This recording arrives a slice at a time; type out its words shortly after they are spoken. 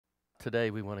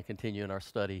today we want to continue in our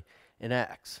study in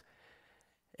Acts.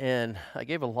 And I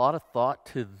gave a lot of thought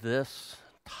to this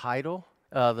title.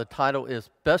 The title is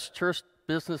Best Church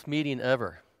Business Meeting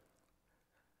Ever.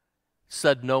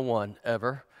 Said no one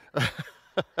ever.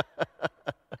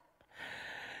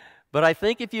 But I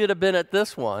think if you'd have been at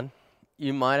this one,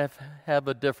 you might have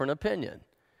a different opinion.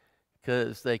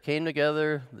 Because they came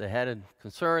together, they had a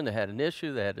concern, they had an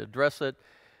issue, they had to address it.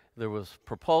 There was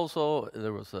proposal,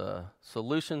 there was a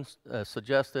solution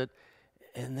suggested,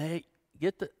 and they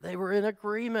were in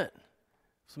agreement.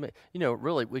 So,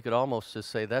 really, we could almost just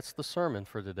say that's the sermon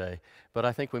for today. But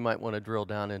I think we might want to drill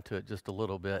down into it just a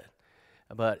little bit.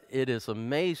 But it is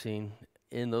amazing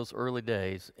in those early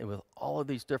days, and with all of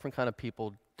these different kind of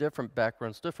people, different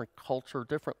backgrounds, different culture,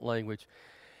 different language,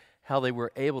 how they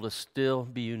were able to still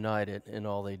be united in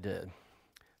all they did.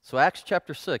 So Acts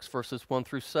chapter 6, verses 1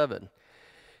 through 7.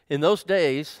 In those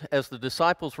days, as the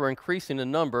disciples were increasing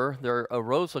in number, there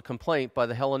arose a complaint by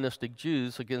the Hellenistic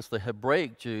Jews against the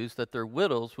Hebraic Jews that their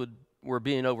widows were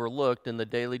being overlooked in the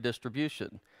daily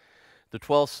distribution. The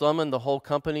 12 summoned the whole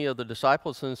company of the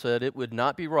disciples and said, "It would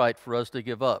not be right for us to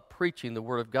give up preaching the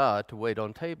word of God to wait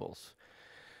on tables.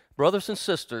 Brothers and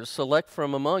sisters, select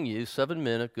from among you 7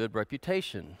 men of good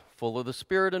reputation, full of the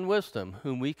Spirit and wisdom,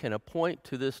 whom we can appoint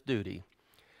to this duty.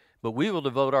 But we will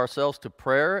devote ourselves to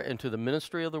prayer and to the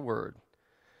ministry of the word."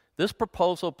 This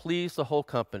proposal pleased the whole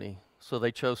company. So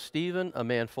they chose Stephen, a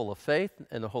man full of faith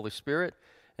and the Holy Spirit,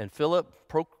 and Philip,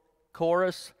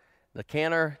 Prochorus,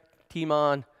 Nicanor,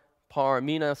 Timon,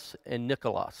 Parmenas, and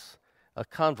Nicholas, a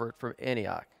convert from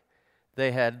Antioch.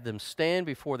 They had them stand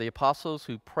before the apostles,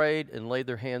 who prayed and laid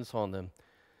their hands on them.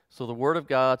 So the word of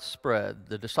God spread.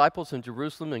 The disciples in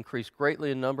Jerusalem increased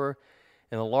greatly in number,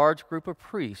 and a large group of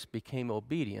priests became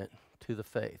obedient to the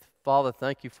faith. Father,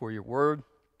 thank you for your word.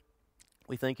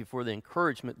 We thank you for the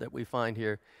encouragement that we find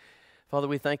here. Father,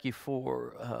 we thank you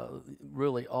for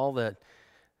really all that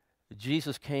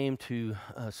Jesus came to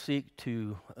seek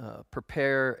to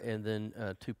prepare and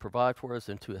then to provide for us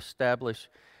and to establish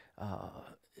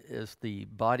as the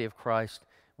body of Christ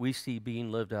we see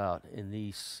being lived out in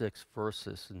these 6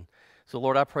 verses. And so,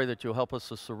 Lord, I pray that you'll help us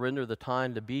to surrender the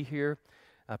time to be here.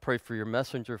 I pray for your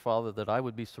messenger, Father, that I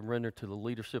would be surrendered to the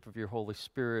leadership of your Holy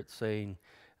Spirit, saying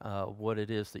what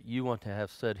it is that you want to have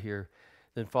said here.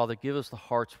 Then, Father, give us the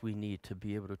hearts we need to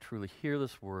be able to truly hear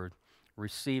this word,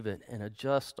 receive it, and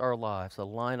adjust our lives,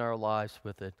 align our lives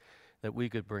with it, that we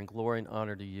could bring glory and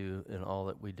honor to you in all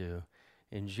that we do.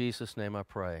 In Jesus' name I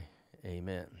pray,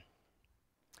 amen.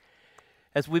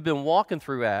 As we've been walking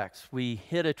through Acts, we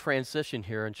hit a transition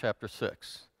here in chapter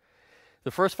 6.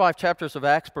 The first 5 chapters of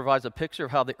Acts provides a picture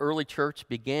of how the early church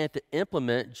began to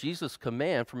implement Jesus'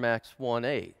 command from Acts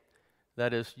 1:8.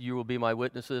 That is, you will be my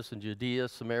witnesses in Judea,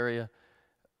 Samaria,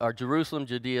 or Jerusalem,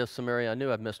 Judea, Samaria. I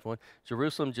knew I'd missed one.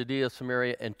 Jerusalem, Judea,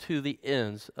 Samaria, and to the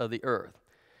ends of the earth.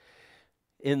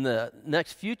 In the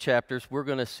next few chapters, we're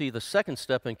going to see the second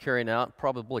step in carrying out,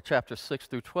 probably chapters 6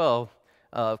 through 12,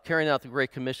 carrying out the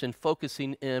Great Commission,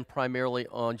 focusing in primarily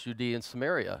on Judea and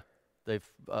Samaria.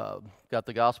 They've got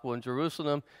the gospel in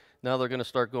Jerusalem. Now they're going to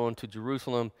start going to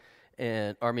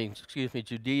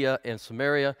Judea and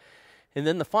Samaria. And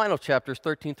then the final chapters,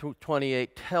 13 through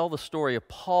 28, tell the story of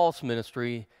Paul's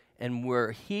ministry and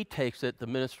where he takes it. The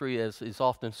ministry, as is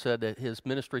often said, that his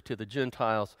ministry to the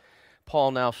Gentiles.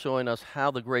 Paul now showing us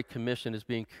how the Great Commission is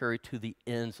being carried to the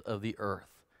ends of the earth.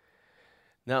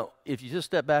 Now, if you just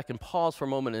step back and pause for a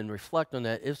moment and reflect on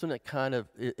that, isn't it kind of,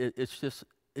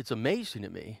 it's amazing to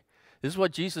me. This is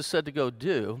what Jesus said to go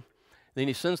do. Then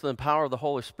he sends them the power of the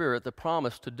Holy Spirit, the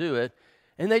promise to do it,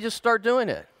 and they just start doing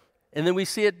it. And then we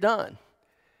see it done.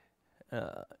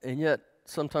 And yet,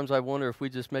 sometimes I wonder if we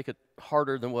just make it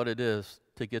harder than what it is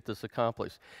to get this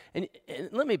accomplished. And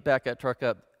let me back that truck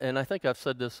up, and I think I've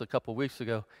said this a couple weeks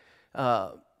ago.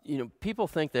 People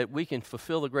think that we can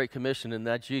fulfill the Great Commission and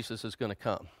that Jesus is going to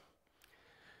come.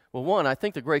 Well, one, I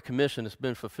think the Great Commission has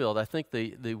been fulfilled. I think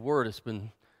the word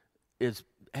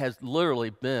has literally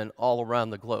been all around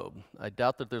the globe. I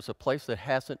doubt that there's a place that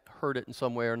hasn't heard it in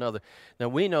some way or another. Now,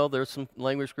 we know there's some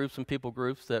language groups and people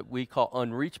groups that we call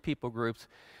unreached people groups,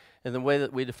 and the way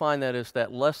that we define that is that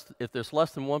if there's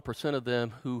less than 1% of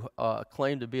them who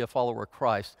claim to be a follower of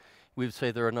Christ, we would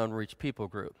say they're an unreached people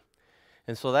group.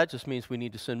 And so that just means we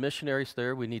need to send missionaries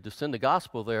there, we need to send the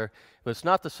gospel there, but it's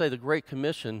not to say the Great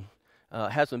Commission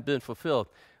hasn't been fulfilled.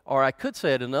 Or I could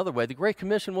say it another way, the Great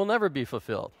Commission will never be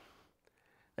fulfilled.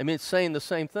 I mean, it's saying the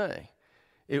same thing.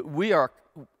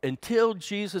 Until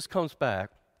Jesus comes back,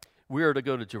 we are to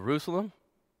go to Jerusalem,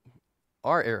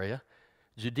 our area,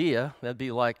 Judea, that'd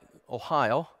be like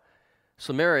Ohio,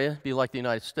 Samaria, be like the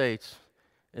United States,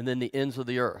 and then the ends of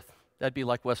the earth. That'd be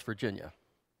like West Virginia.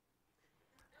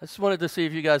 I just wanted to see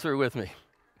if you guys are with me.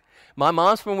 My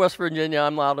mom's from West Virginia.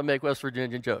 I'm allowed to make West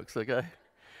Virginia jokes, okay?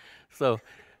 So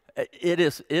it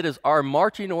is our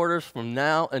marching orders from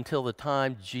now until the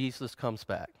time Jesus comes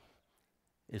back.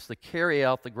 It's to carry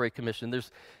out the Great Commission.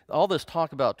 There's all this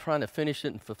talk about trying to finish it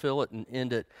and fulfill it and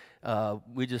end it.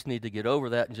 We just need to get over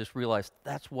that and just realize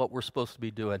that's what we're supposed to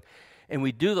be doing. And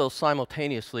we do those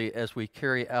simultaneously as we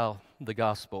carry out the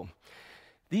gospel.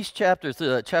 These chapters,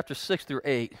 chapters 6 through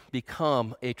 8,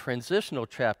 become a transitional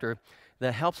chapter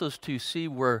that helps us to see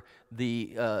where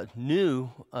the new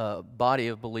body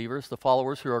of believers, the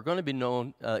followers who are going to be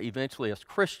known eventually as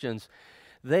Christians,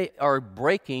 they are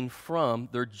breaking from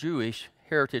their Jewish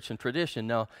heritage and tradition.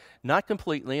 Now, not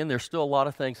completely, and there's still a lot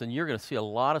of things, and you're going to see a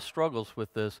lot of struggles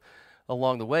with this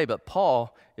along the way, but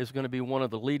Paul is going to be one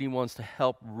of the leading ones to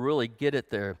help really get it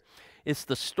there. It's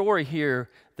the story here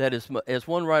that is, as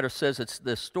one writer says,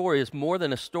 the story is more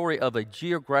than a story of a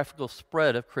geographical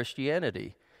spread of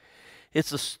Christianity.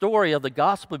 It's the story of the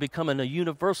gospel becoming a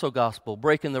universal gospel,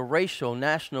 breaking the racial,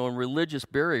 national, and religious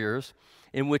barriers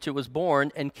in which it was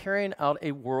born and carrying out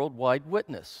a worldwide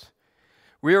witness.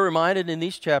 We are reminded in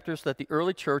these chapters that the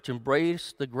early church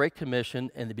embraced the Great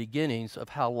Commission and the beginnings of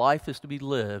how life is to be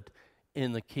lived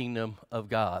in the kingdom of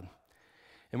God.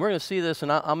 And we're going to see this,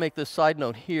 and I'll make this side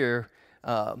note here.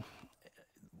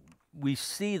 We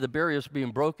see the barriers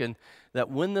being broken, that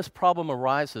when this problem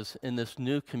arises in this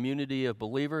new community of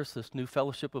believers, this new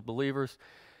fellowship of believers,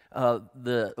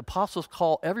 the apostles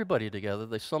call everybody together.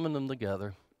 They summon them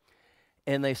together,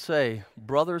 and they say,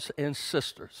 brothers and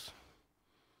sisters,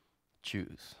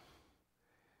 choose.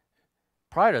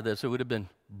 Prior to this, it would have been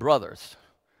brothers.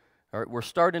 All right, we're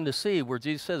starting to see where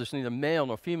Jesus says there's neither male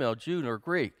nor female, Jew nor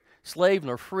Greek, slave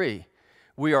nor free.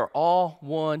 We are all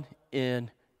one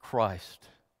in Christ.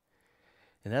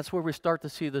 And that's where we start to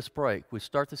see this break. We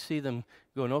start to see them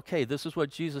going, okay, this is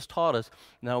what Jesus taught us.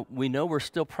 Now, we know we're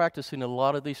still practicing a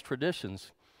lot of these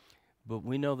traditions, but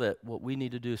we know that what we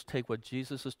need to do is take what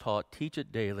Jesus has taught, teach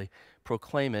it daily,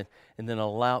 proclaim it, and then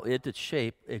allow it to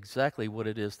shape exactly what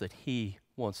it is that He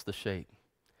wants to shape.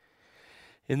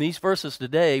 In these verses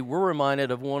today, we're reminded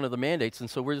of one of the mandates, and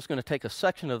so we're just going to take a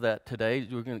section of that today.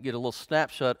 We're going to get a little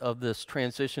snapshot of this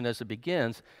transition as it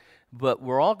begins, but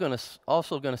we're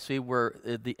also going to see where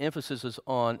the emphasis is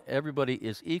on everybody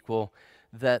is equal,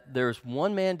 that there's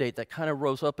one mandate that kind of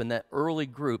rose up in that early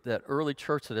group, that early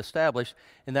church that established,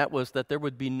 and that was that there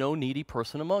would be no needy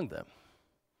person among them.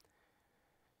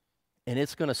 And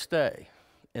it's going to stay.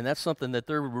 And that's something that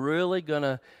they're really going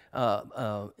to,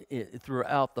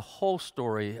 throughout the whole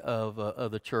story of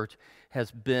the church,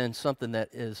 has been something that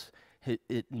is,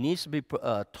 it needs to be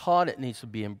taught, it needs to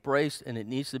be embraced, and it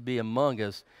needs to be among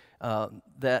us.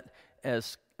 That,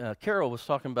 as Carol was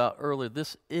talking about earlier,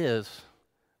 this is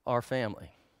our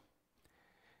family.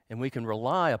 And we can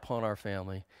rely upon our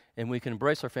family, and we can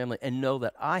embrace our family and know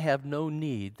that I have no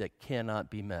need that cannot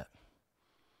be met.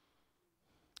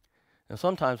 And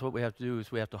sometimes what we have to do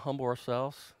is we have to humble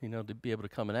ourselves, to be able to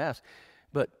come and ask.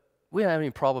 But we don't have any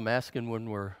problem asking when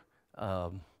we're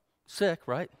sick,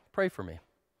 right? Pray for me.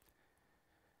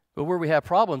 But where we have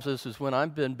problems is when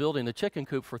I've been building a chicken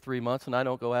coop for 3 months and I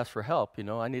don't go ask for help.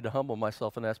 I need to humble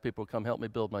myself and ask people to come help me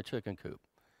build my chicken coop.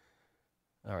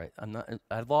 All right,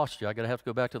 I lost you. I'm going to have to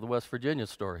go back to the West Virginia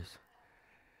stories.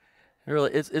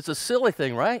 Really, it's a silly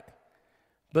thing, right?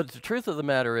 But the truth of the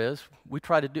matter is,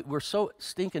 we're so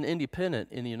stinking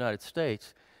independent in the United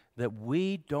States that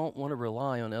we don't want to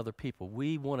rely on other people.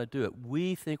 We want to do it.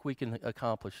 We think we can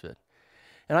accomplish it.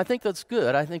 And I think that's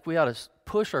good. I think we ought to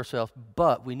push ourselves,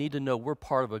 but we need to know we're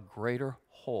part of a greater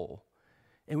whole.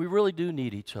 And we really do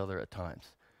need each other at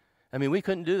times. I mean, we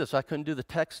couldn't do this. I couldn't do the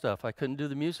tech stuff. I couldn't do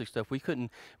the music stuff. We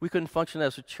couldn't function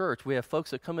as a church. We have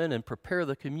folks that come in and prepare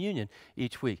the communion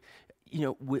each week.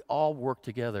 We all work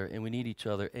together, and we need each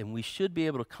other, and we should be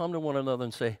able to come to one another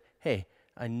and say, hey,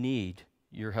 I need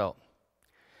your help.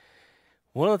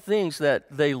 One of the things that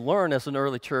they learned as an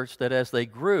early church, that as they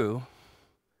grew,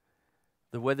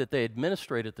 the way that they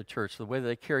administrated the church, the way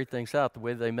they carried things out, the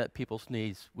way they met people's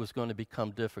needs was going to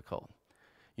become difficult.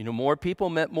 More people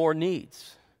meant more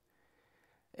needs.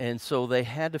 And so they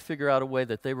had to figure out a way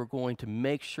that they were going to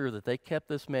make sure that they kept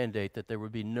this mandate, that there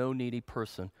would be no needy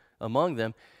person among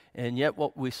them. And yet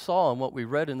what we saw and what we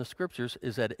read in the scriptures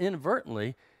is that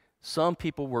inadvertently, some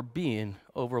people were being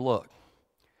overlooked.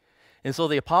 And so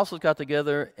the apostles got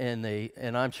together, and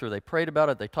I'm sure they prayed about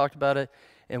it, they talked about it,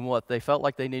 and what they felt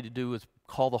like they needed to do was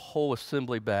call the whole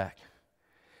assembly back.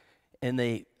 And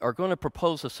they are going to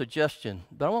propose a suggestion,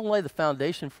 but I want to lay the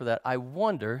foundation for that. I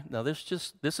wonder, now this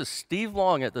is Steve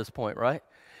Long at this point, right?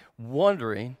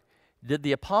 wondering, did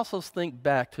the apostles think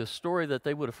back to a story that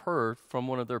they would have heard from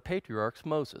one of their patriarchs,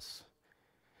 Moses,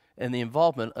 and the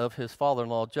involvement of his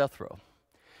father-in-law, Jethro?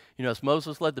 You know, as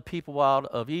Moses led the people out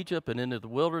of Egypt and into the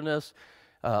wilderness,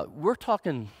 we're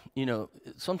talking, you know,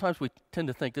 sometimes we tend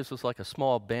to think this was like a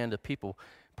small band of people,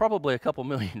 probably a couple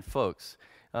million folks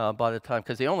by the time,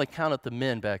 because they only counted the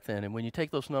men back then. And when you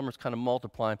take those numbers, kind of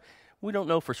multiply them, we don't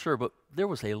know for sure, but there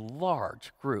was a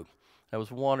large group that was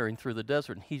wandering through the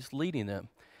desert, and he's leading them.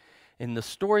 And the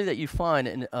story that you find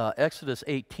in Exodus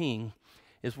 18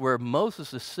 is where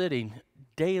Moses is sitting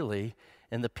daily,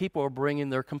 and the people are bringing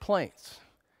their complaints.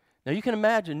 Now, you can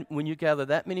imagine when you gather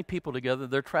that many people together,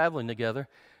 they're traveling together.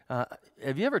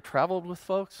 Have you ever traveled with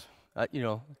folks? You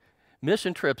know,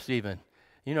 mission trips even.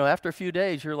 You know, after a few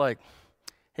days, you're like,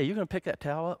 hey, you going to pick that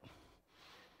towel up?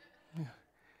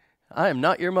 I am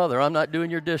not your mother. I'm not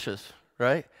doing your dishes,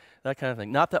 right? That kind of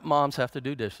thing. Not that moms have to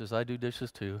do dishes. I do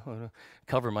dishes too. I'm going to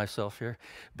cover myself here.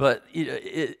 But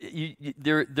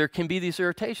there can be these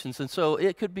irritations. And so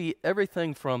it could be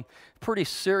everything from pretty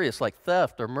serious like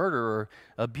theft or murder or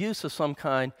abuse of some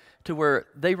kind to where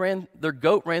their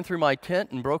goat ran through my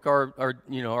tent and broke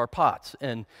our pots.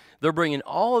 And they're bringing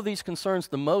all of these concerns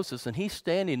to Moses, and he's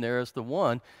standing there as the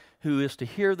one who is to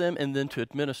hear them and then to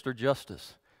administer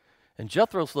justice. And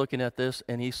Jethro's looking at this,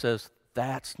 and he says,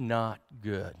 that's not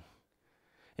good.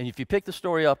 And if you pick the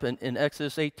story up in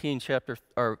Exodus 18, chapter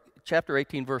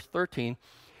 18, verse 13,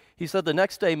 he said, the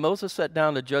next day Moses sat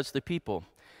down to judge the people,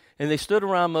 and they stood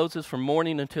around Moses from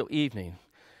morning until evening.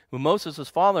 When Moses'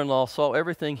 father-in-law saw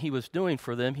everything he was doing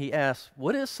for them, he asked,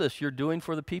 what is this you're doing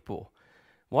for the people?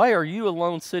 Why are you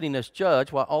alone sitting as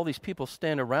judge while all these people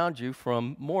stand around you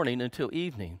from morning until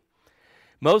evening?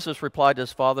 Moses replied to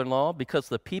his father-in-law, because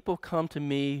the people come to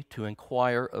me to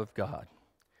inquire of God.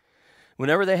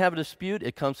 Whenever they have a dispute,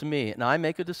 it comes to me, and I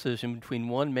make a decision between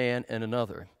one man and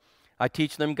another. I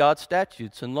teach them God's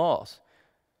statutes and laws.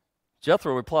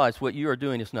 Jethro replies, what you are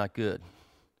doing is not good.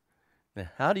 Now,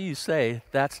 how do you say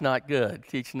that's not good,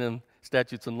 teaching them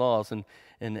statutes and laws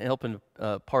and helping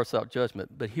parse out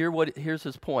judgment? But here's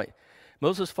his point.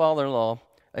 Moses' father-in-law,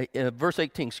 verse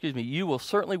 18, you will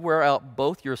certainly wear out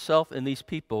both yourself and these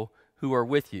people who are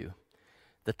with you.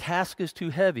 The task is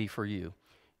too heavy for you.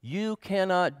 You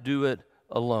cannot do it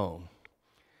alone.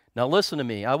 Now listen to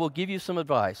me. I will give you some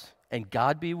advice, and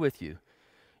God be with you.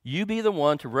 You be the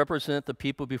one to represent the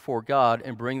people before God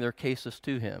and bring their cases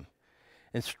to him.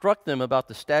 Instruct them about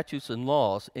the statutes and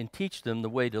laws and teach them the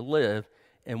way to live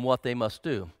and what they must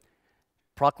do.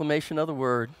 Proclamation of the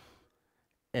word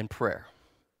and prayer.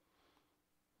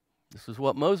 This is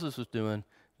what Moses was doing.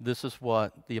 This is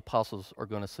what the apostles are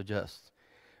going to suggest.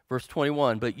 Verse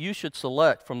 21, but you should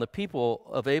select from the people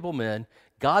of able men,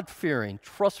 God-fearing,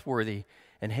 trustworthy,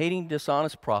 and hating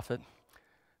dishonest prophet,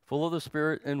 full of the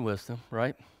Spirit and wisdom,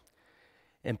 right?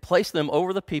 And place them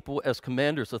over the people as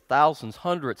commanders of thousands,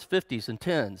 hundreds, fifties, and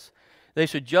tens. They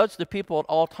should judge the people at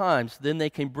all times. Then they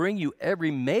can bring you every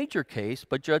major case,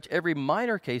 but judge every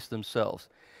minor case themselves.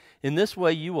 In this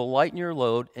way, you will lighten your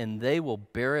load, and they will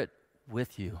bear it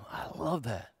with you. I love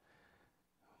that.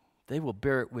 They will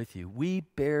bear it with you. We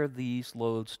bear these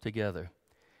loads together.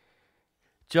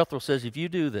 Jethro says, if you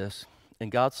do this,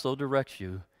 and God so directs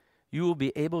you, you will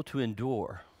be able to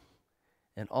endure,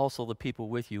 and also the people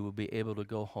with you will be able to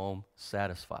go home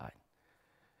satisfied.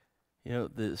 You know,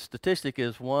 the statistic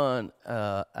is 1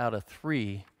 out of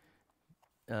 3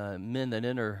 men that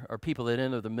enter, or people that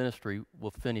enter the ministry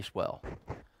will finish well,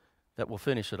 that will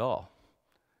finish it all.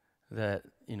 That,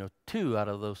 2 out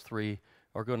of those 3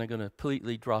 are going to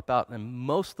completely drop out. And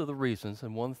most of the reasons,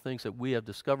 and one of the things that we have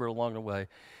discovered along the way,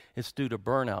 is due to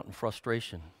burnout and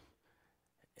frustration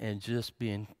and just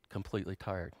being completely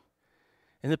tired.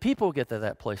 And the people get to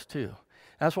that place too.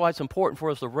 That's why it's important for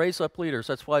us to raise up leaders.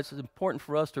 That's why it's important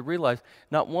for us to realize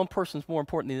not one person's more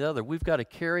important than the other. We've got to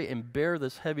carry and bear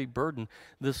this heavy burden,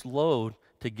 this load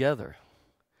together.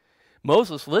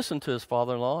 Moses listened to his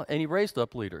father-in-law, and he raised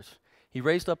up leaders. He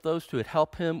raised up those who would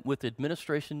help him with the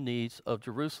administration needs of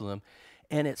Jerusalem,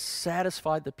 and it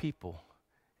satisfied the people.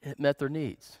 It met their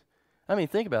needs. I mean,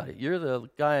 think about it. You're the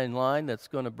guy in line that's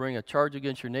going to bring a charge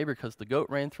against your neighbor because the goat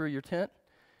ran through your tent.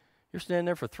 You're standing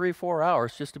there for 3-4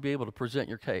 hours just to be able to present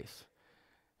your case.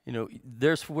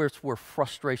 There's where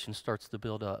frustration starts to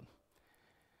build up.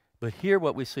 But here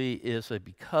what we see is that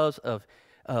because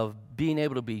of being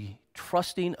able to be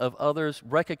trusting of others,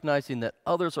 recognizing that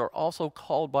others are also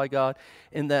called by God,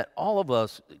 and that all of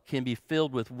us can be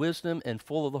filled with wisdom and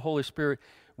full of the Holy Spirit,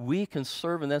 we can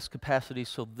serve in this capacity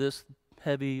so this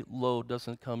heavy load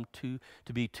doesn't come to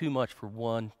be too much for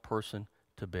one person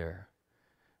to bear.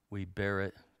 We bear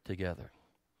it together.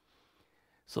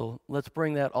 So let's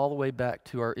bring that all the way back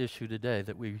to our issue today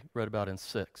that we read about in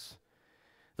 6.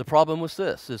 The problem was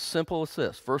this, as simple as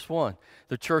this. Verse 1,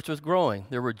 the church was growing.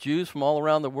 There were Jews from all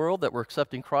around the world that were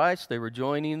accepting Christ. They were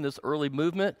joining this early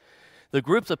movement. The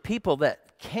groups of people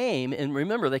that came, and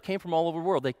remember, they came from all over the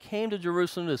world. They came to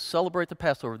Jerusalem to celebrate the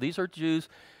Passover. These are Jews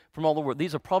from all over the world.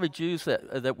 These are probably Jews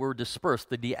that were dispersed.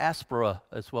 The diaspora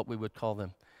is what we would call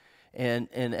them. And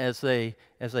as they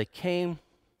came,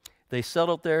 they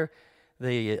settled there.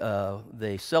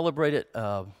 They celebrated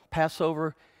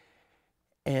Passover.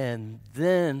 And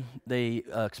then they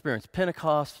experienced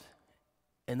Pentecost,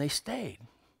 and they stayed.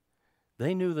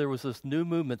 They knew there was this new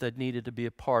movement that needed to be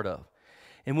a part of.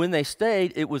 And when they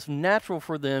stayed, it was natural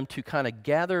for them to kind of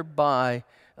gather by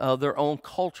their own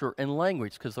culture and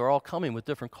language, because they're all coming with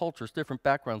different cultures, different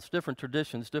backgrounds, different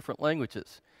traditions, different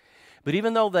languages. But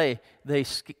even though they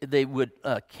would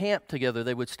camp together,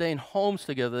 they would stay in homes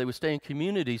together, they would stay in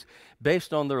communities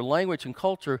based on their language and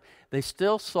culture, they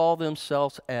still saw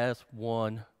themselves as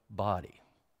one body.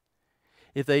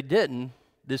 If they didn't,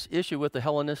 this issue with the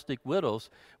Hellenistic widows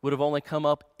would have only come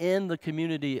up in the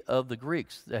community of the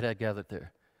Greeks that had gathered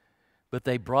there. But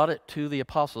they brought it to the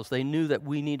apostles. They knew that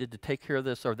we needed to take care of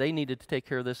this, or they needed to take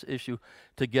care of this issue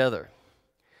together.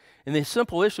 And the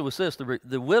simple issue was this,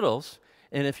 the widows.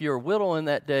 And if you're a widow in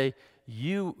that day,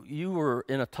 you were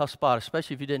in a tough spot,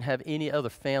 especially if you didn't have any other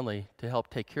family to help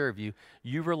take care of you.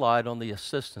 You relied on the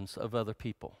assistance of other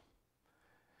people.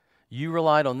 You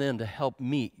relied on them to help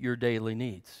meet your daily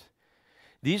needs.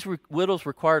 These widows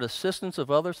required assistance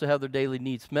of others to have their daily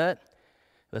needs met,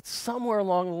 but somewhere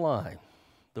along the line,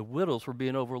 the widows were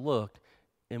being overlooked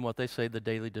in what they say the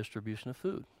daily distribution of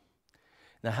food.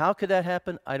 Now, how could that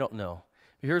happen? I don't know.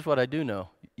 Here's what I do know.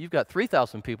 You've got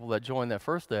 3,000 people that joined that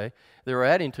first day. They were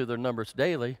adding to their numbers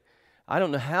daily. I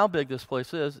don't know how big this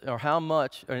place is or how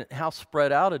much or how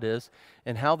spread out it is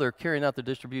and how they're carrying out the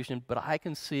distribution, but I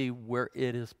can see where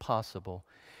it is possible.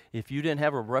 If you didn't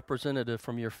have a representative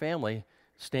from your family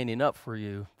standing up for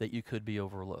you, that you could be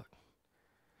overlooked.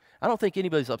 I don't think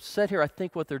anybody's upset here. I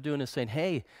think what they're doing is saying,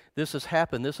 hey, this has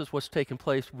happened. This is what's taking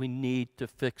place. We need to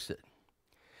fix it.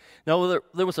 Now,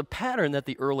 there was a pattern that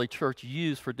the early church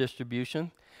used for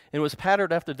distribution, and it was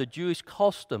patterned after the Jewish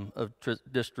custom of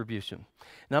distribution.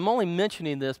 Now, I'm only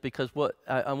mentioning this because what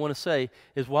I want to say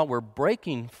is while we're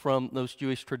breaking from those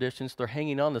Jewish traditions, they're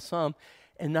hanging on to some,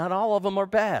 and not all of them are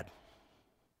bad.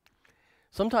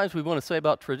 Sometimes we want to say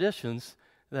about traditions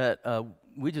that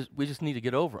we just need to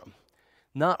get over them.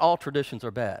 Not all traditions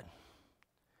are bad.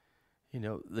 You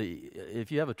know,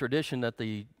 if you have a tradition that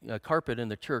the carpet in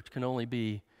the church can only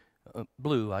be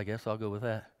blue, I guess I'll go with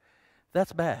that.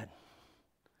 That's bad.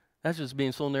 That's just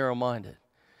being so narrow-minded.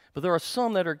 But there are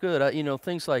some that are good.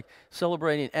 Things like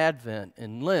celebrating Advent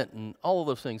and Lent and all of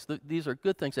those things. These are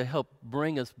good things that help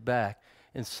bring us back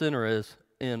and center us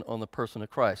in on the person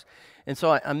of Christ. And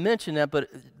so I mentioned that, but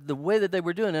the way that they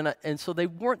were doing it, and so they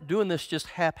weren't doing this just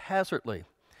haphazardly.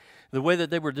 The way that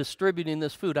they were distributing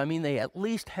this food, they at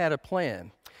least had a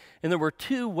plan. And there were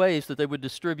two ways that they would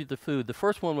distribute the food. The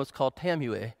first one was called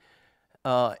tamueh,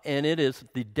 and it is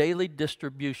the daily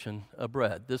distribution of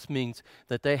bread. This means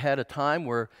that they had a time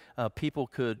where people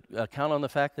could count on the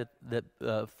fact that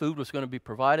food was going to be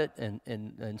provided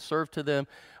and served to them,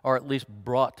 or at least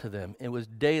brought to them. It was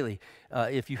daily.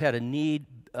 If you had a need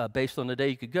based on the day,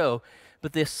 you could go.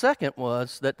 But the second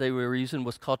was that they were using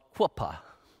was called quopah.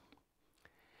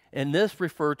 And this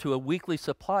referred to a weekly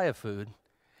supply of food.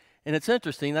 And it's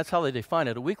interesting, that's how they define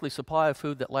it, a weekly supply of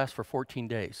food that lasts for 14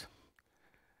 days.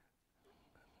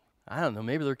 I don't know,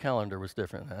 maybe their calendar was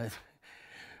different.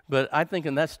 But I'm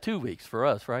thinking that's 2 weeks for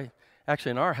us, right?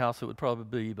 Actually, in our house, it would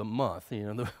probably be a month,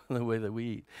 the way that we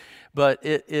eat. But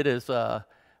it is,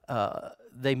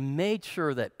 they made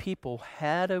sure that people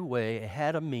had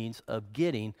a means of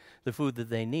getting the food that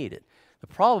they needed. The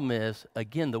problem is,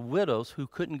 again, the widows who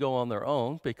couldn't go on their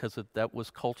own because that was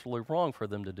culturally wrong for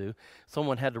them to do.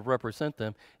 Someone had to represent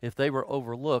them. If they were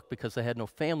overlooked because they had no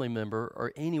family member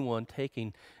or anyone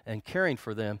taking and caring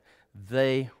for them,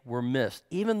 they were missed.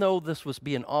 Even though this was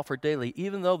being offered daily,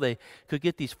 even though they could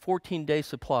get these 14-day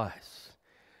supplies,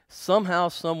 somehow,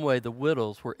 some way, the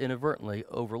widows were inadvertently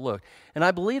overlooked. And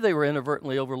I believe they were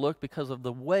inadvertently overlooked because of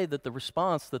the way that the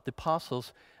response that the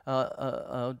apostles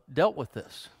dealt with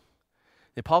this.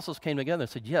 The apostles came together and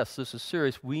said, yes, this is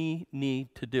serious. We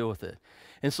need to deal with it.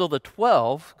 And so the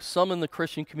 12 summoned the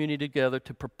Christian community together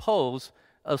to propose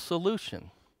a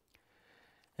solution.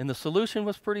 And the solution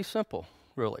was pretty simple,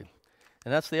 really.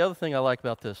 And that's the other thing I like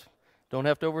about this. Don't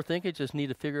have to overthink it. Just need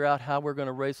to figure out how we're going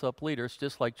to raise up leaders,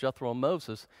 just like Jethro and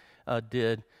Moses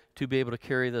did, to be able to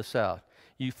carry this out.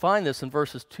 You find this in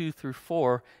verses 2 through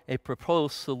 4, a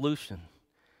proposed solution.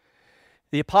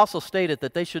 The apostles stated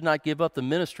that they should not give up the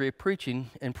ministry of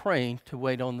preaching and praying to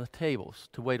wait on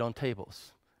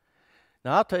tables.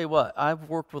 Now, I'll tell you what, I've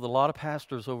worked with a lot of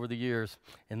pastors over the years,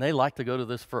 and they like to go to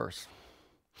this verse.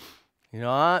 You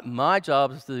know, my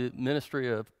job is the ministry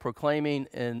of proclaiming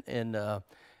and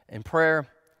prayer.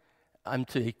 I'm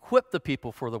to equip the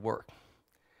people for the work.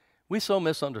 We so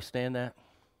misunderstand that.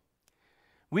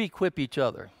 We equip each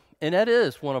other. And that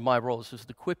is one of my roles, is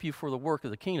to equip you for the work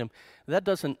of the kingdom. That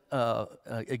doesn't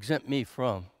exempt me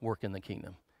from work in the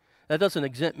kingdom. That doesn't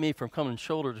exempt me from coming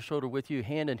shoulder to shoulder with you,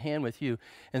 hand in hand with you,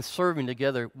 and serving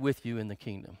together with you in the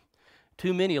kingdom.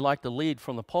 Too many like to lead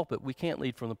from the pulpit. We can't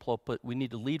lead from the pulpit. We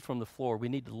need to lead from the floor. We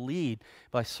need to lead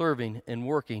by serving and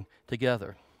working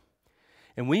together.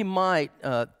 And we might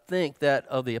think that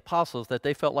of the apostles, that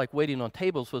they felt like waiting on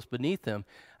tables was beneath them.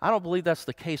 I don't believe that's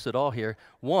the case at all here.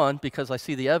 One, because I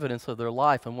see the evidence of their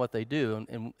life and what they do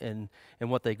and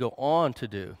what they go on to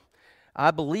do.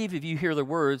 I believe if you hear the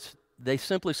words, they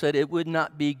simply said it would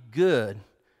not be good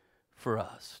for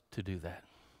us to do that.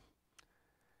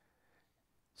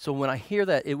 So when I hear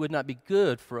that, it would not be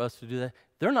good for us to do that,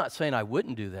 they're not saying I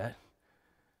wouldn't do that.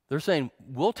 They're saying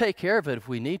we'll take care of it if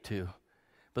we need to.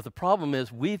 But the problem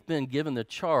is we've been given the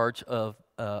charge of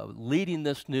leading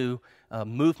this new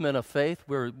movement of faith,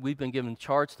 where we've been given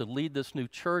charge to lead this new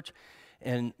church,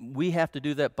 and we have to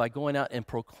do that by going out and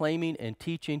proclaiming and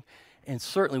teaching. And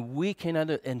certainly we cannot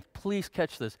do, and please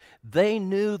catch this, they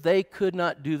knew they could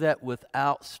not do that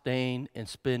without staying and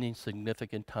spending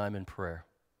significant time in prayer.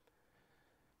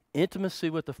 Intimacy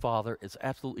with the Father is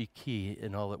absolutely key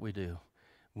in all that we do.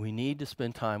 We need to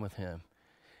spend time with Him.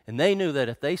 And they knew that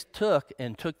if they took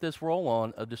this role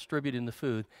on of distributing the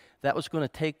food, that was going to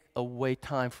take away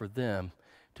time for them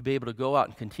to be able to go out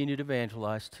and continue to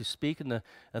evangelize, to speak in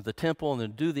the temple, and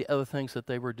then do the other things that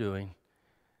they were doing.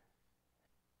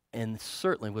 And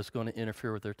certainly was going to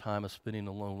interfere with their time of spending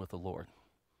alone with the Lord.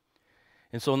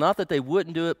 And so not that they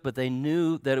wouldn't do it, but they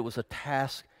knew that it was a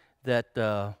task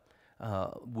that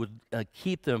would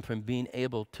keep them from being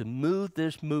able to move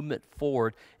this movement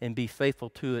forward and be faithful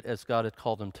to it as God had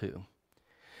called them to.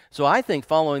 So I think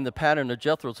following the pattern of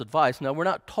Jethro's advice, now we're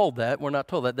not told that,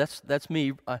 that's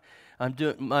me. I'm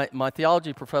doing, my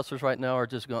theology professors right now are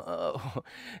just going, oh,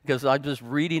 because I'm just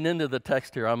reading into the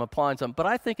text here, I'm applying something. But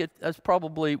I think it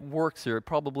probably works here, it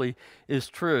probably is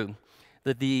true.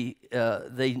 That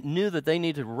they knew that they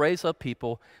needed to raise up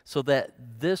people so that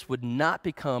this would not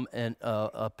become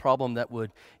a problem that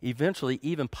would eventually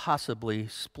even possibly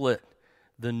split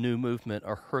the new movement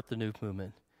or hurt the new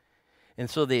movement.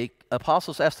 And so the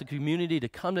apostles asked the community to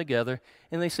come together,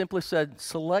 and they simply said,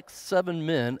 select 7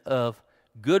 men of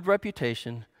good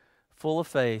reputation, full of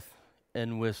faith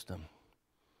and wisdom.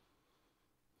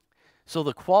 So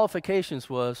the qualifications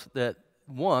was that,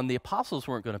 one, the apostles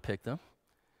weren't going to pick them.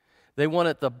 They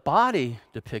wanted the body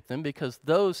to pick them because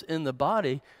those in the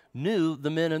body knew the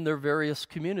men in their various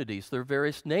communities, their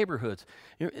various neighborhoods.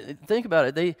 Think about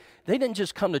it. They didn't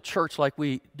just come to church like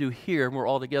we do here and we're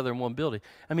all together in one building.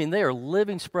 I mean, they are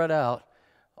living spread out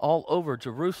all over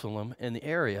Jerusalem and the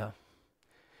area.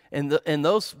 And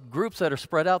those groups that are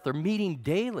spread out, they're meeting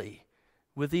daily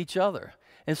with each other.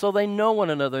 And so they know one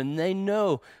another, and they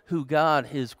know who God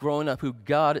is growing up, who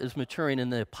God is maturing,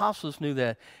 and the apostles knew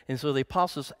that. And so the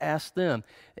apostles asked them.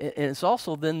 And it's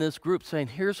also then this group saying,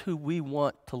 here's who we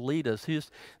want to lead us.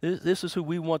 This is who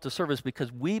we want to serve us,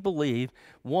 because we believe,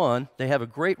 one, they have a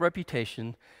great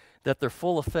reputation, that they're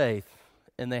full of faith,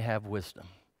 and they have wisdom.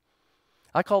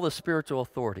 I call this spiritual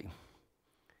authority.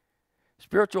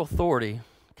 Spiritual authority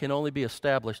can only be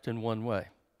established in one way.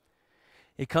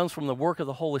 It comes from the work of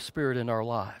the Holy Spirit in our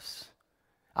lives.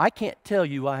 I can't tell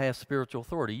you I have spiritual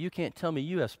authority. You can't tell me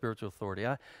you have spiritual authority.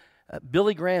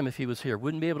 Billy Graham, if he was here,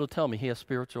 wouldn't be able to tell me he has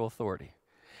spiritual authority.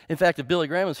 In fact, if Billy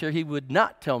Graham was here, he would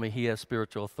not tell me he has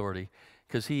spiritual authority,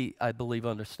 because he, I believe,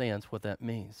 understands what that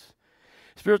means.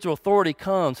 Spiritual authority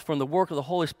comes from the work of the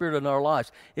Holy Spirit in our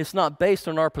lives. It's not based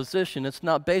on our position. It's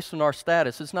not based on our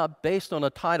status. It's not based on a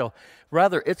title.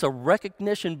 Rather, it's a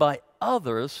recognition by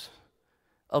others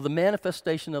of the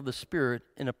manifestation of the Spirit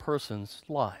in a person's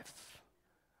life.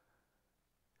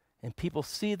 And people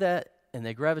see that and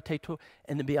they gravitate to it.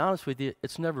 And to be honest with you,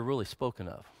 it's never really spoken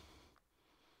of.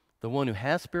 The one who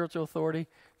has spiritual authority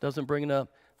doesn't bring it up.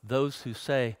 Those who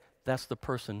say, that's the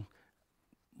person,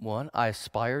 one, I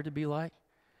aspire to be like,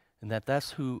 and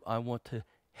that's who I want to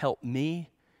help me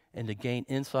and to gain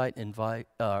insight and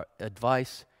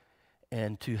advice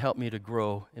and to help me to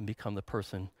grow and become the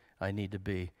person I need to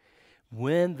be.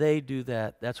 When they do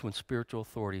that, that's when spiritual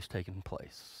authority is taking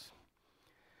place.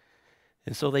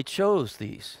 And so they chose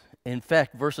these. In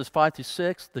fact, verses 5 through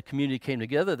 6, the community came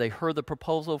together. They heard the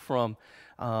proposal from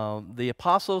the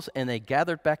apostles, and they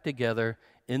gathered back together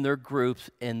in their groups,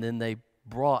 and then they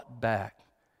brought back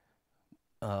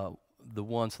the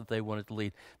ones that they wanted to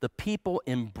lead. The people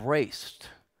embraced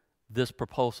this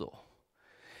proposal.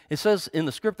 It says in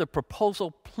the script, the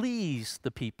proposal pleased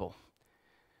the people.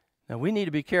 Now, we need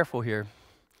to be careful here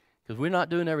because we're not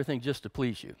doing everything just to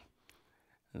please you.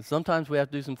 And sometimes we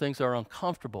have to do some things that are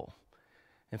uncomfortable.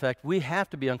 In fact, we have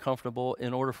to be uncomfortable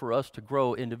in order for us to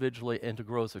grow individually and to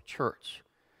grow as a church.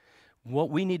 What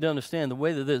we need to understand, the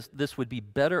way that this would be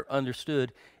better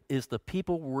understood, is the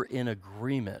people were in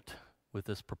agreement with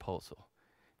this proposal.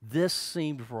 This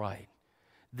seemed right.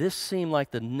 This seemed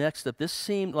like the next step. This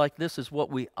seemed like this is what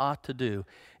we ought to do.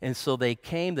 And so they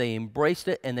came, they embraced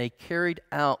it, and they carried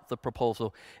out the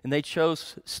proposal. And they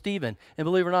chose Stephen. And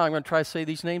believe it or not, I'm going to try to say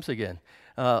these names again.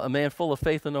 A man full of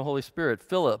faith in the Holy Spirit,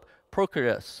 Philip,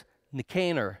 Prochorus,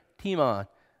 Nicanor, Timon,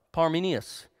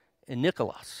 Parmenius, and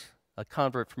Nicholas, a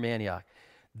convert from Antioch.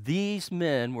 These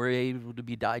men were able to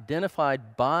be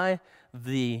identified by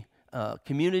the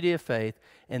community of faith,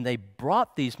 and they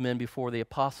brought these men before the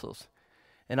apostles.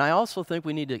 And I also think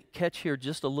we need to catch here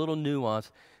just a little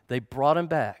nuance. They brought them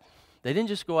back. They didn't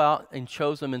just go out and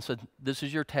chose them and said, this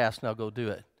is your task, now go do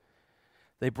it.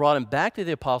 They brought him back to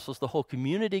the apostles. The whole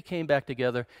community came back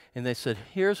together, and they said,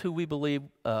 here's who we believe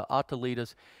ought to lead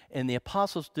us. And the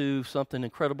apostles do something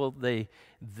incredible. They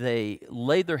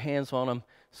laid their hands on them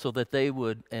so that they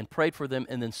would, and prayed for them,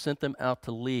 and then sent them out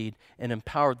to lead and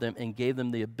empowered them and gave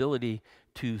them the ability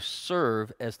to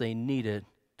serve as they needed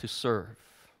to serve.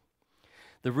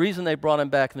 The reason they brought him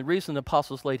back and the reason the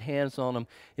apostles laid hands on him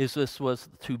is this was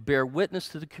to bear witness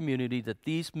to the community that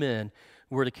these men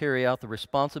were to carry out the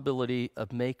responsibility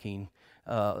of making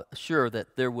sure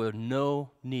that there were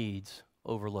no needs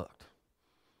overlooked.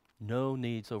 No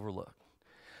needs overlooked.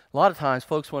 A lot of times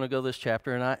folks want to go to this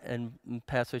chapter and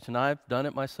passage, and I've done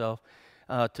it myself,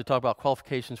 to talk about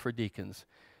qualifications for deacons.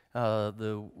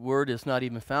 The word is not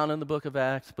even found in the book of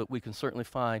Acts, but we can certainly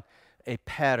find a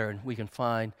pattern. We can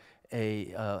find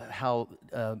how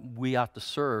we ought to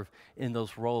serve in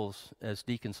those roles as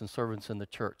deacons and servants in the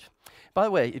church. By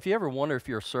the way, if you ever wonder if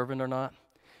you're a servant or not,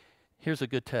 here's a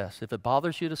good test. If it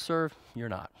bothers you to serve, you're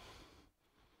not.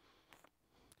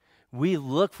 We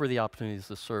look for the opportunities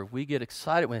to serve. We get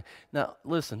excited when. Now,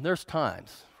 listen, there's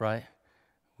times, right?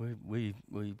 We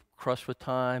crush with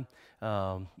time.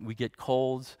 We get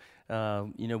colds.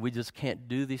 We just can't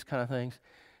do these kind of things.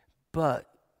 But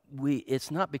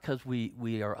it's not because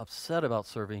we are upset about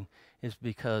serving. It's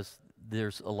because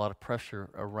there's a lot of pressure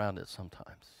around it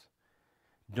sometimes.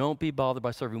 Don't be bothered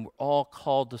by serving. We're all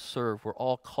called to serve. We're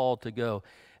all called to go.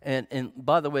 And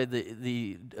by the way,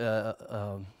 the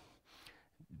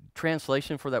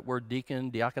translation for that word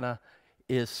deacon, diakona,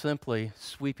 is simply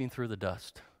sweeping through the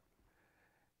dust.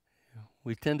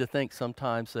 We tend to think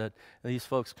sometimes that these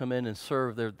folks come in and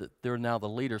serve. They're now the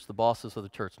leaders, the bosses of the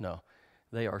church. No,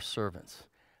 they are servants.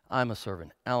 I'm a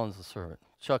servant. Alan's a servant.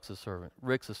 Chuck's a servant.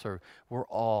 Rick's a servant. We're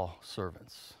all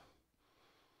servants.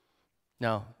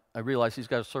 Now, I realize these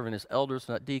guys are serving as elders,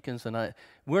 not deacons, and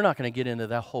we're not going to get into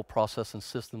that whole process and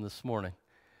system this morning.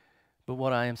 But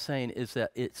what I am saying is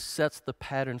that it sets the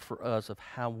pattern for us of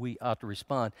how we ought to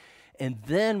respond. And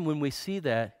then when we see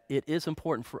that, it is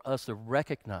important for us to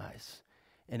recognize,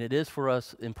 and it is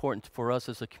important for us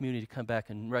as a community to come back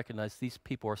and recognize these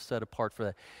people are set apart for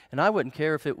that. And I wouldn't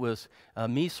care if it was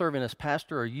me serving as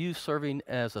pastor or you serving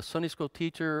as a Sunday school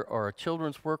teacher or a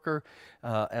children's worker,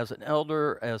 as an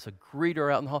elder, as a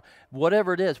greeter out in the hall.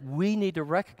 Whatever it is, we need to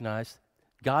recognize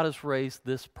God has raised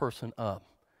this person up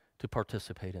to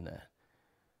participate in that,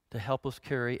 to help us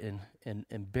carry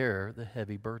and bear the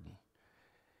heavy burden.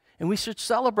 And we should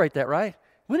celebrate that, right?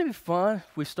 Wouldn't it be fun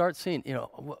if we start seeing,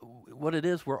 what it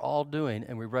is we're all doing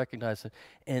and we recognize it,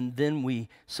 and then we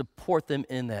support them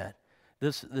in that.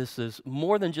 This is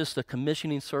more than just a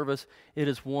commissioning service. It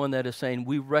is one that is saying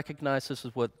we recognize this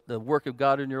is what the work of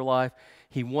God in your life.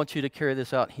 He wants you to carry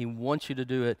this out. He wants you to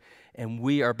do it, and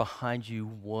we are behind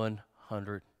you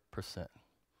 100%.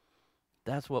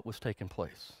 That's what was taking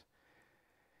place.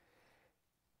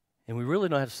 And we really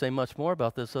don't have to say much more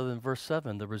about this other than verse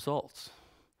 7, the results.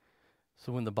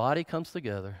 So when the body comes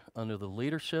together under the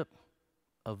leadership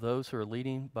of those who are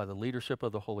leading by the leadership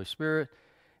of the Holy Spirit,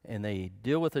 and they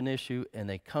deal with an issue, and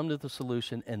they come to the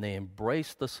solution, and they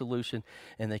embrace the solution,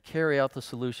 and they carry out the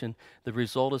solution, the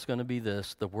result is going to be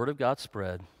this: the word of God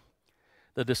spread.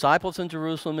 The disciples in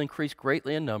Jerusalem increased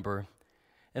greatly in number,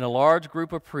 and a large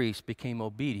group of priests became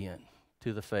obedient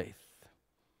to the faith.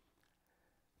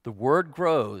 The word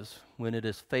grows when it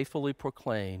is faithfully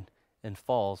proclaimed and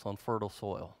falls on fertile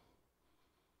soil.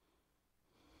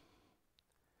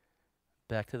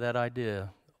 Back to that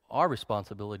idea, our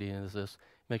responsibility is this: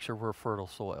 make sure we're fertile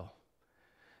soil.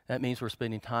 That means we're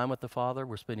spending time with the Father,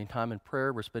 we're spending time in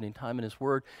prayer, we're spending time in His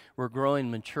Word, we're growing,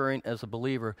 maturing as a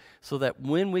believer, so that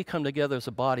when we come together as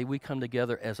a body, we come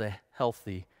together as a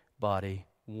healthy body,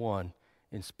 one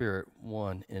in spirit,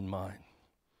 one in mind.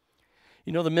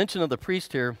 You know, the mention of the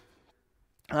priest here,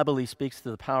 I believe, speaks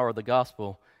to the power of the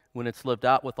gospel when it's lived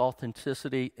out with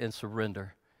authenticity and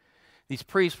surrender. These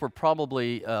priests were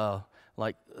probably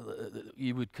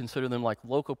you would consider them like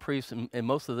local priests, and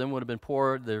most of them would have been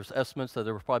poor. There's estimates that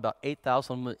there were probably about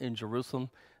 8,000 in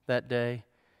Jerusalem that day.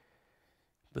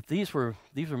 But these were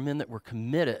men that were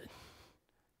committed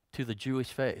to the Jewish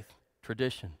faith,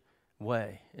 tradition,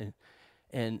 way,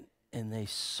 and they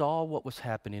saw what was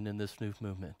happening in this new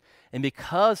movement. And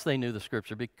because they knew the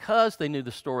Scripture, because they knew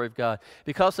the story of God,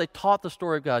 because they taught the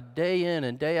story of God day in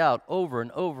and day out, over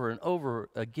and over and over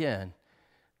again,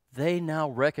 they now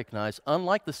recognize,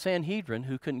 unlike the Sanhedrin,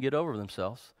 who couldn't get over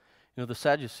themselves, the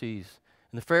Sadducees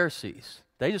and the Pharisees,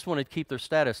 they just wanted to keep their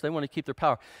status. They wanted to keep their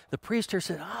power. The priest here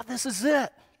said, this is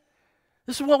it.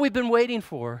 This is what we've been waiting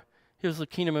for. Here's the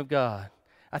kingdom of God.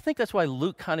 I think that's why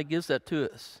Luke kind of gives that to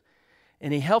us.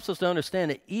 And he helps us to understand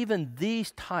that even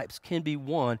these types can be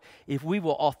won if we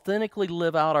will authentically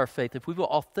live out our faith, if we will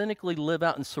authentically live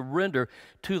out and surrender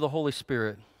to the Holy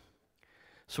Spirit.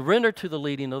 Surrender to the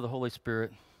leading of the Holy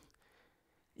Spirit.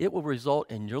 It will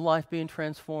result in your life being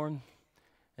transformed,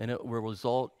 and it will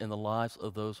result in the lives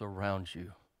of those around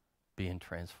you being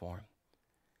transformed.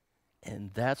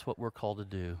 And that's what we're called to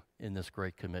do in this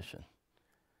Great Commission.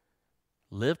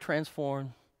 Live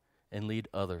transformed and lead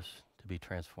others to be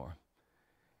transformed.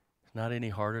 It's not any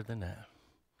harder than that.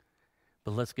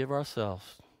 But let's give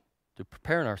ourselves to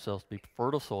preparing ourselves to be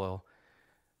fertile soil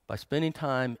by spending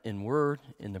time in word,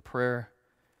 in the prayer,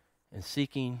 and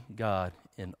seeking God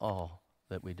in all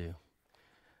that we do.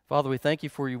 Father, we thank you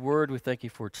for your word. We thank you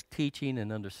for its teaching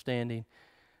and understanding.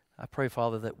 I pray,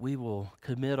 Father, that we will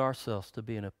commit ourselves to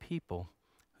being a people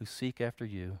who seek after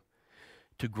you,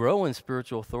 to grow in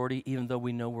spiritual authority even though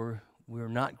we know we're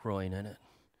not growing in it,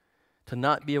 to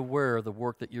not be aware of the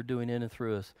work that you're doing in and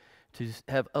through us, to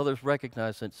have others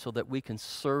recognize it so that we can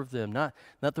serve them, not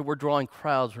that we're drawing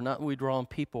crowds, or not that we're drawing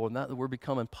people, or not that we're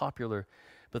becoming popular,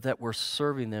 but that we're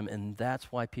serving them, and that's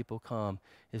why people come,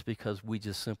 is because we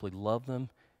just simply love them,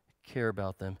 care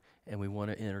about them, and we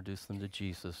want to introduce them to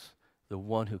Jesus, the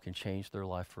one who can change their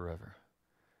life forever.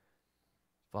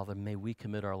 Father, may we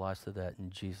commit our lives to that. In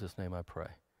Jesus' name I pray.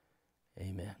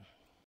 Amen.